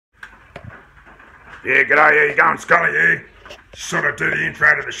Yeah, g'day, how you going, Skully, yeah? Sort of do the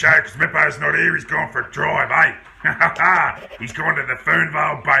intro to the show, because Mippo's not here, he's gone for a drive, eh? He's gone to the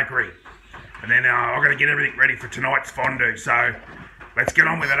Fernvale bakery. And then I've got to get everything ready for tonight's fondue, so let's get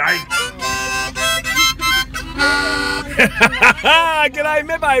on with it, eh? G'day,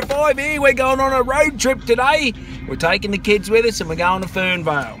 Mippo 5 here. We're going on a road trip today. We're taking the kids with us and we're going to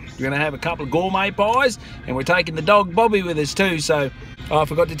Fernvale. We're going to have a couple of gourmet pies and we're taking the dog Bobby with us too. So I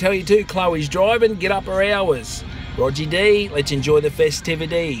forgot to tell you too, Chloe's driving. Get up her hours. Roger D, let's enjoy the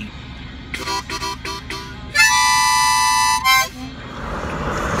festivity.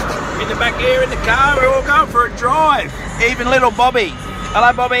 In the back here in the car, we're all going for a drive. Even little Bobby.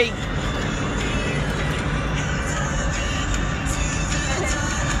 Hello, Bobby.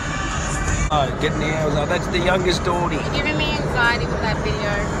 Oh, getting the hours up. That's the youngest daughter. You're giving me anxiety with that video.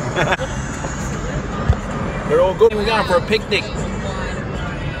 We're all good. We're going for a picnic.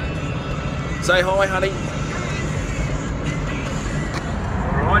 Say hi, honey.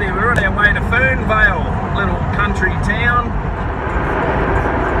 Alrighty, we're on our way to Fernvale, little country town.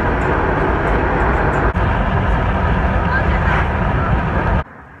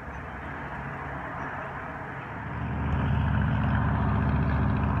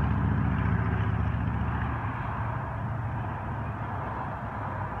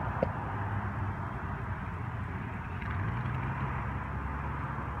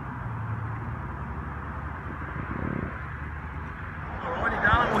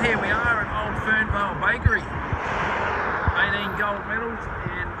 Here we are at Old Fernvale Bakery. 18 gold medals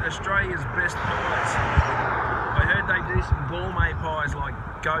and Australia's best pies. I heard they do some gourmet pies like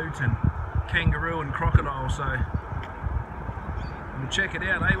goat and kangaroo and crocodile, so we'll check it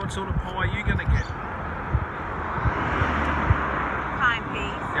out, eh? What sort of pie are you going to get? Pie and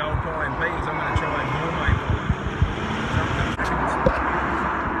peas. The old pie and peas. I'm going to try a gourmet pie.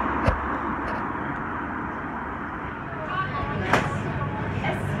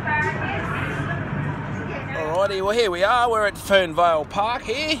 Alrighty, well here we are, we're at Fernvale Park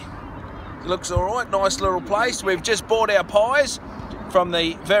here. It looks alright, nice little place. We've just bought our pies from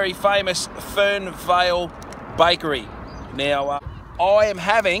the very famous Fernvale Bakery. Now, I am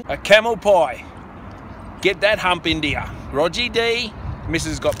having a camel pie. Get that hump into ya. Roger D,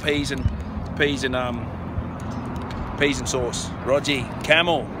 Mrs. got peas and sauce. Roger,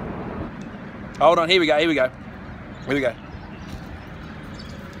 camel. Hold on, here we go.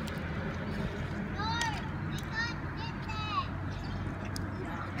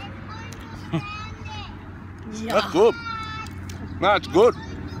 Yeah. That's good. No, it's good.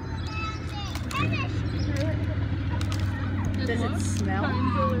 Does it smell?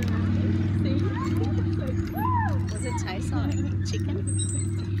 Does it taste like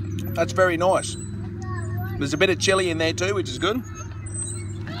chicken? That's very nice. There's a bit of chilli in there too, which is good.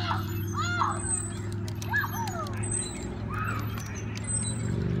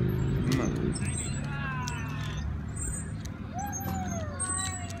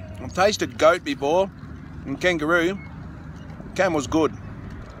 I've tasted goat before and kangaroo. Camel's good.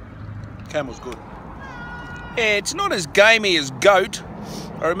 Camel's good. Yeah, it's not as gamey as goat.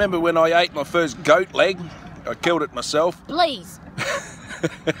 I remember when I ate my first goat leg, I killed it myself. Please.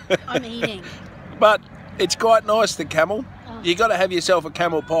 I'm eating. But it's quite nice, the camel. Oh. You got to have yourself a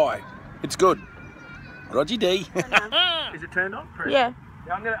camel pie. It's good. Roger D. Is it turned on? Yeah.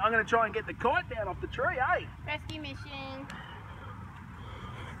 I'm gonna try and get the kite down off the tree, eh? Rescue mission.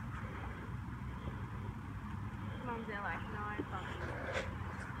 Mum's there like, no, fuck.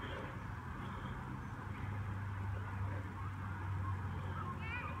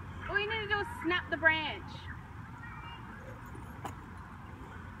 All you need to do is snap the branch.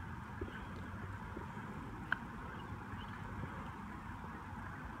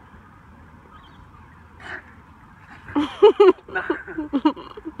 No.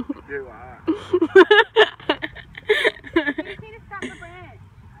 You are. You just need to snap the branch.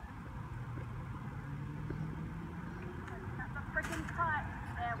 Snap the freaking kite.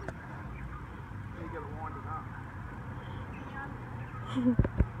 There we go. You gotta wind it up.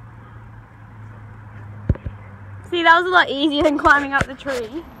 See, that was a lot easier than climbing up the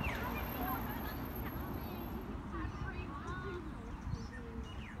tree.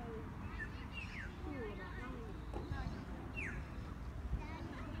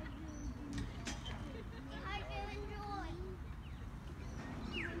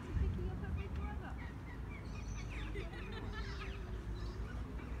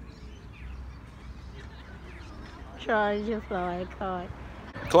 Try to fly a kite.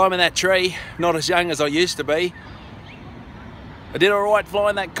 Climbing that tree, not as young as I used to be. I did alright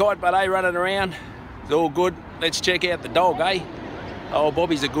flying that kite, but running around, it's all good. Let's check out the dog, eh? Oh,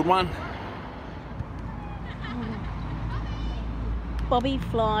 Bobby's a good one. Bobby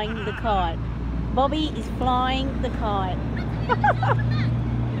flying the kite. Bobby is flying the kite.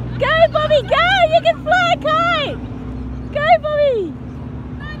 Go, Bobby, go! You can fly a kite! Go, Bobby!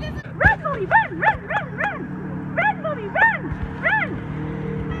 Run, Bobby, run, run, run, run! Run, Bobby, run, run!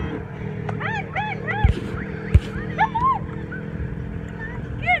 Run, run, run! Come on!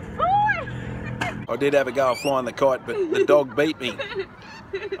 Good boy! I did have a go of flying the kite, but the dog beat me.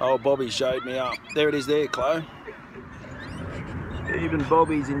 Oh, Bobby showed me up. There it is there, Chloe. Even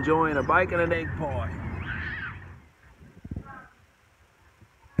Bobby's enjoying a bacon and egg pie.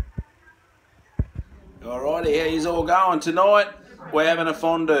 Alrighty, how yous all going tonight? We're having a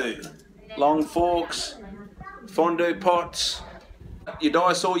fondue. Long forks, fondue pots. You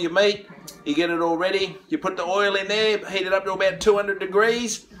dice all your meat, you get it all ready. You put the oil in there, heat it up to about 200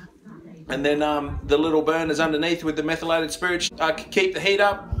 degrees. And then the little burners underneath with the methylated spirits keep the heat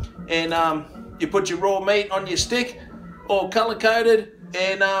up. And you put your raw meat on your stick, all colour coded,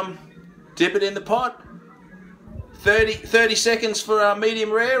 and dip it in the pot. 30 seconds for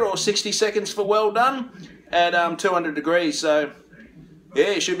medium rare or 60 seconds for well done at 200 degrees. So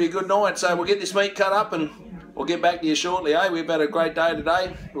yeah, it should be a good night. So we'll get this meat cut up and we'll get back to you shortly. We've had a great day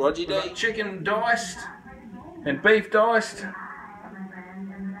today. Roger D. Chicken diced and beef diced.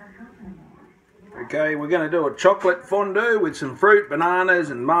 Okay, we're going to do a chocolate fondue with some fruit, bananas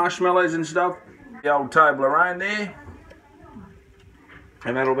and marshmallows and stuff. The old Toblerone there.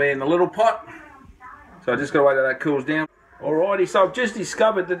 And that'll be in the little pot. So I just got to wait till that cools down. Alrighty, so I've just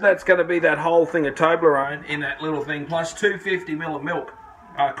discovered that that's going to be that whole thing of Toblerone in that little thing, plus 250ml of milk,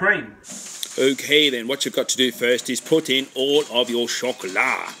 cream. Okay then, what you've got to do first is put in all of your chocolate.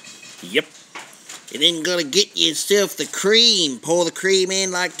 Yep. And then gotta get yourself the cream. Pour the cream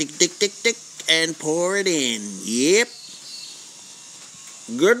in like tick, tick, tick, tick, and pour it in. Yep.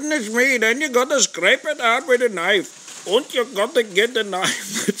 Goodness me, then you gotta scrape it out with a knife. And you gotta get the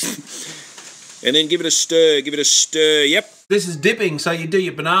knife. And then give it a stir, yep. This is dipping, so you do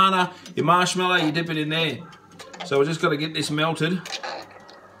your banana, your marshmallow, you dip it in there. So we're just got to get this melted.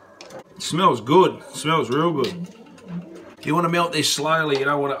 It smells good, it smells real good. You want to melt this slowly, you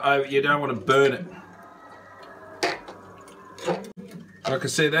don't want to burn it. Like I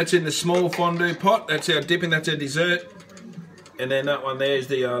said, that's in the small fondue pot, that's our dipping, that's our dessert. And then that one there is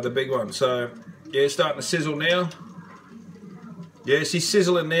the big one. So yeah, it's starting to sizzle now. Yeah, she's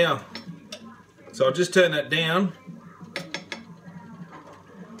sizzling now. So I'll just turn that down.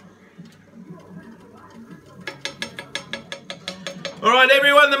 Alright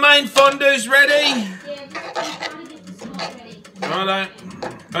everyone, the main fondue's ready. Righto.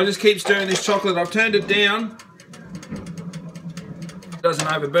 I just keep stirring this chocolate. I've turned it down. It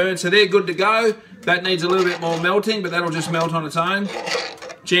doesn't overburn, so they're good to go. That needs a little bit more melting, but that'll just melt on its own.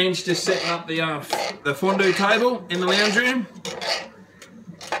 Jan's just setting up the fondue table in the lounge room.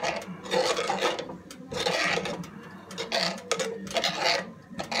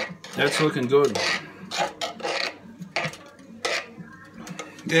 That's looking good.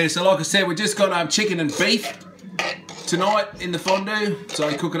 Yeah, so like I said, we just got chicken and beef tonight in the fondue. So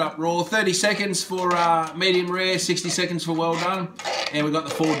we cook it up raw. 30 seconds for medium rare, 60 seconds for well done. And we've got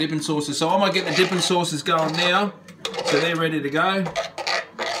the 4 dipping sauces. So I might get the dipping sauces going now. So they're ready to go.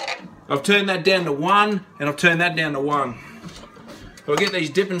 I've turned that down to 1 and I've turned that down to 1. So I'll get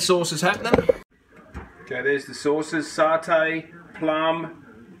these dipping sauces happening. Okay, there's the sauces. Satay, plum,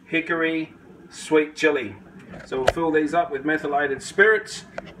 hickory, sweet chili. So we'll fill these up with methylated spirits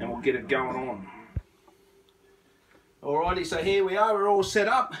and we'll get it going on. Alrighty, so here we are, we're all set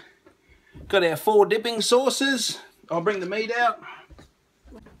up. Got our 4 dipping sauces. I'll bring the meat out.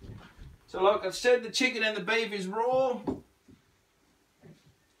 So like I said, the chicken and the beef is raw.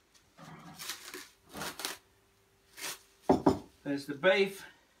 There's the beef.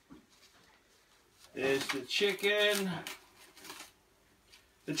 There's the chicken.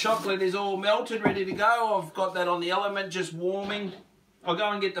 The chocolate is all melted, ready to go. I've got that on the element, just warming. I'll go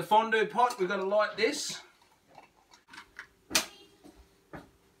and get the fondue pot. We've got to light this.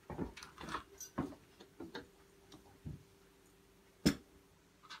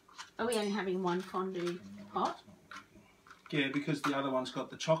 Are we only having 1 fondue pot? Yeah, because the other one's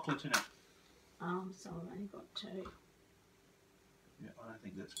got the chocolate in it. Oh, so I've only got 2. Yeah, I don't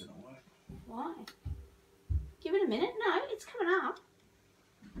think that's going to work. Why? Give it a minute. No, it's coming up.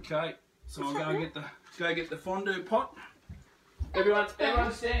 Okay, so I'll go get the fondue pot. Everyone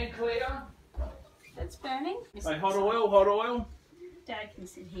stand clear. It's burning. Hey, hot oil. Dad can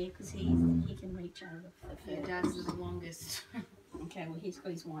sit here because he can reach over for food. Dad's the longest. Okay, well he's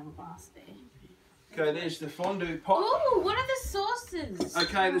got his wine glass there. Okay, there's the fondue pot. Ooh, what are the sauces?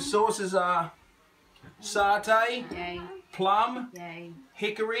 Okay, the sauces are satay, Yay. plum, Yay.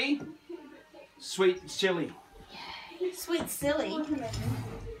 hickory, sweet chili. Sweet silly.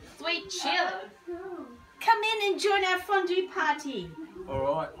 Sweet chili. Come in and join our fondue party. All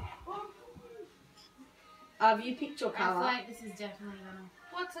right. Have you picked your I feel colour? like this is definitely gonna.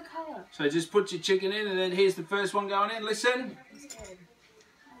 What's the colour? So just put your chicken in, and then here's the first one going in. Listen.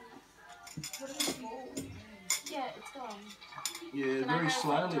 Yeah, it's gone. Yeah, I very have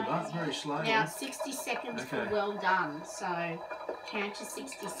slowly, some but very slowly. Now 60 seconds for Okay. well done. So count to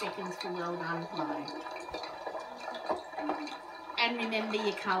 60 seconds for well done play. And remember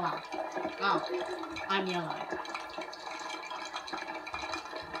your colour. Oh, I'm yellow.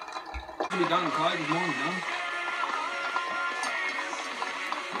 Be done, Clay. Good morning, done.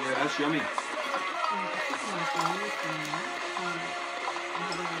 Yeah, that's yummy.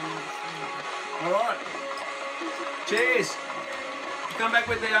 All right. Cheers. Come back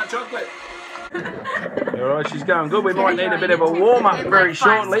with the chocolate. All right, she's going good. We might need a bit of a warm up very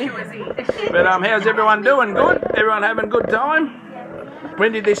shortly. But how's everyone doing? Good. Everyone having a good time?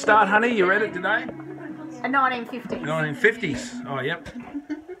 When did this start, honey? You read it today? 1950. 1950s. Oh, yep.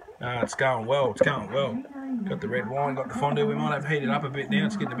 It's going well. It's going well. Got the red wine. Got the fondue. We might have heated up a bit now.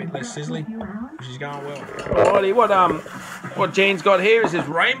 It's getting a bit less sizzly. She's going well. Alrighty. What Jan's got here is this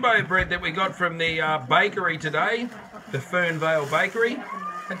rainbow bread that we got from the bakery today, the Fernvale bakery.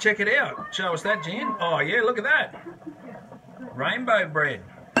 And check it out. Show us that, Jan. Oh yeah, look at that. Rainbow bread.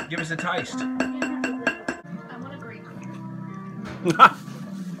 Give us a taste. I want a green one.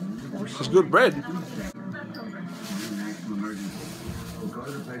 It's good bread.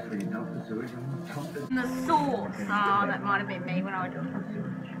 The sauce. Oh, that might have been me when I was doing it.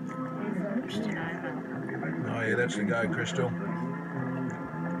 Oh yeah, that's the go, Crystal.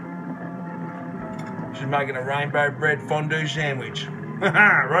 She's making a rainbow bread fondue sandwich.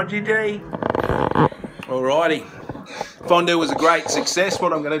 Roger D. Alrighty. Fondue was a great success.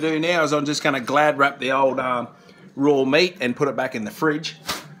 What I'm going to do now is I'm just going to glad wrap the old raw meat and put it back in the fridge.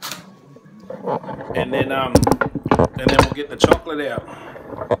 And then we'll get the chocolate out.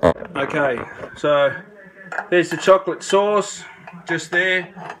 Okay, so there's the chocolate sauce just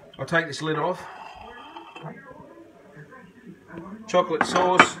there. I'll take this lid off. Chocolate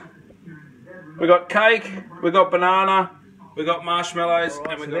sauce. We got cake, we got banana, we got marshmallows,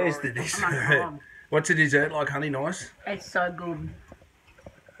 and we got... There's the dessert. What's the dessert like, honey? Nice? It's so good.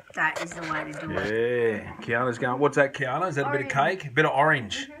 That is the way to do it. Yeah, Kiana's going... What's that, Kiana? Is that a bit of cake? A bit of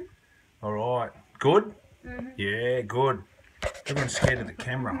orange. All right. Good? Yeah, good. Everyone's scared of the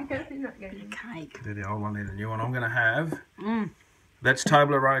camera. Cake. Hold on, I need a new one. I'm going to have... That's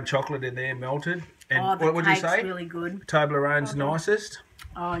Toblerone chocolate in there, melted. And Oh, the what would you cake's say? really good. Toblerone's nicest.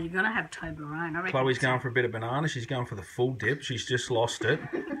 Oh, you're going to have Toblerone. I reckon. Chloe's going for a bit of banana. She's going for the full dip. She's just lost it.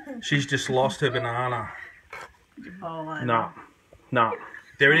 She's just lost her banana. No. No.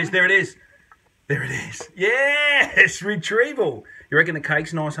 There it is. There it is. There it is. Yes! Retrieval. You reckon the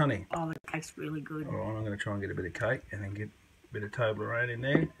cake's nice, honey? Oh, the cake's really good. All right, I'm going to try and get a bit of cake and then get a bit of Toblerone in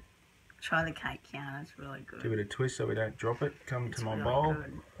there. Try the cake, Kiana. It's really good. Give it a twist so we don't drop it. Come to my really bowl.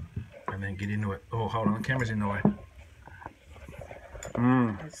 good. And then get into it. Oh, hold on. The camera's in the way.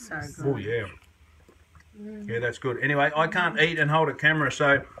 It's so good. Oh, yeah. Yeah, that's good. Anyway, I can't eat and hold a camera,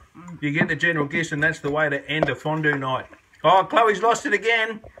 so you get the general gist, and that's the way to end a fondue night. Oh, Chloe's lost it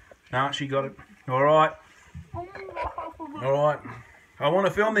again. No, she got it. All right. All right. I want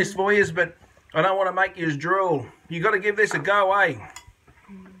to film this for you, but I don't want to make you drool. You got to give this a go, eh?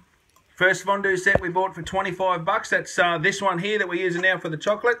 First fondue set we bought for 25 bucks. That's this one here that we're using now for the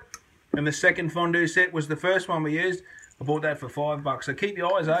chocolate. And the second fondue set was the first one we used. I bought that for 5 bucks. So keep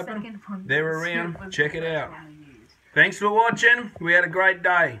your eyes open. They're around. Check it out. Thanks for watching. We had a great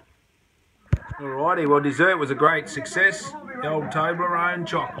day. Alrighty, well, dessert was a great success. The old Toblerone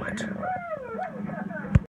chocolate.